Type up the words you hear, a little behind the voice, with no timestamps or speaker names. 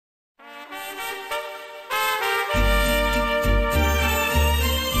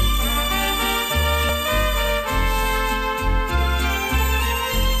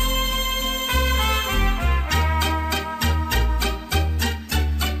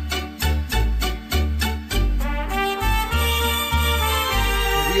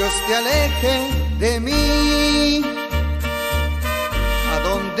Dios te aleje de mí, a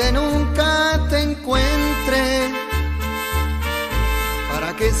donde nunca te encuentre,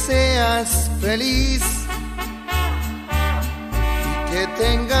 para que seas feliz y que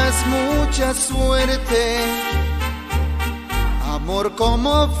tengas mucha suerte. Amor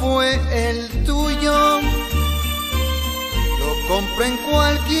como fue el tuyo, lo compro en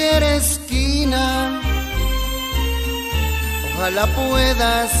cualquier esquina. Ojalá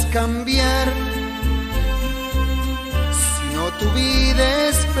puedas cambiar, si no tu vida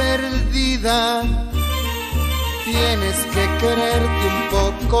es perdida. Tienes que quererte un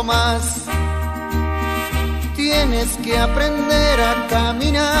poco más, tienes que aprender a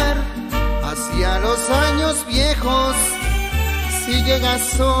caminar hacia los años viejos. Si llegas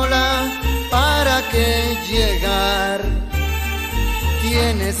sola, ¿para qué llegar?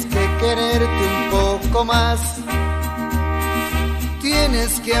 Tienes que quererte un poco más,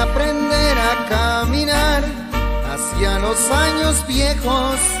 tienes que aprender a caminar hacia los años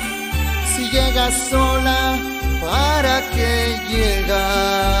viejos. Si llegas sola, ¿para qué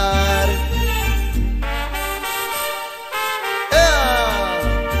llegar?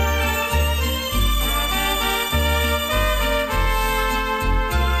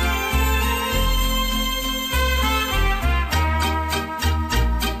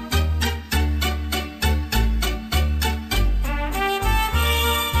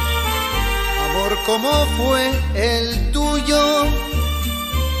 Como fue el tuyo,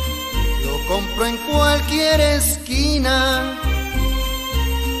 lo compro en cualquier esquina.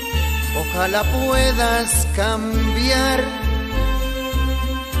 Ojalá puedas cambiar,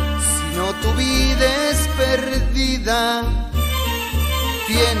 si no tu vida es perdida.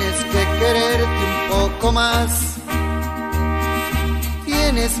 Tienes que quererte un poco más,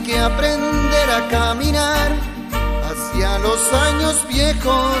 tienes que aprender a caminar hacia los años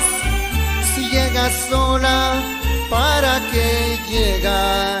viejos. Si llegas sola, ¿para qué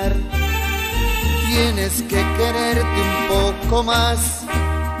llegar? Tienes que quererte un poco más,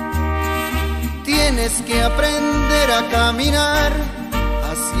 tienes que aprender a caminar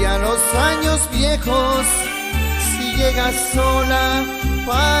hacia los años viejos. Si llegas sola,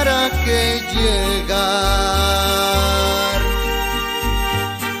 ¿para qué llegar?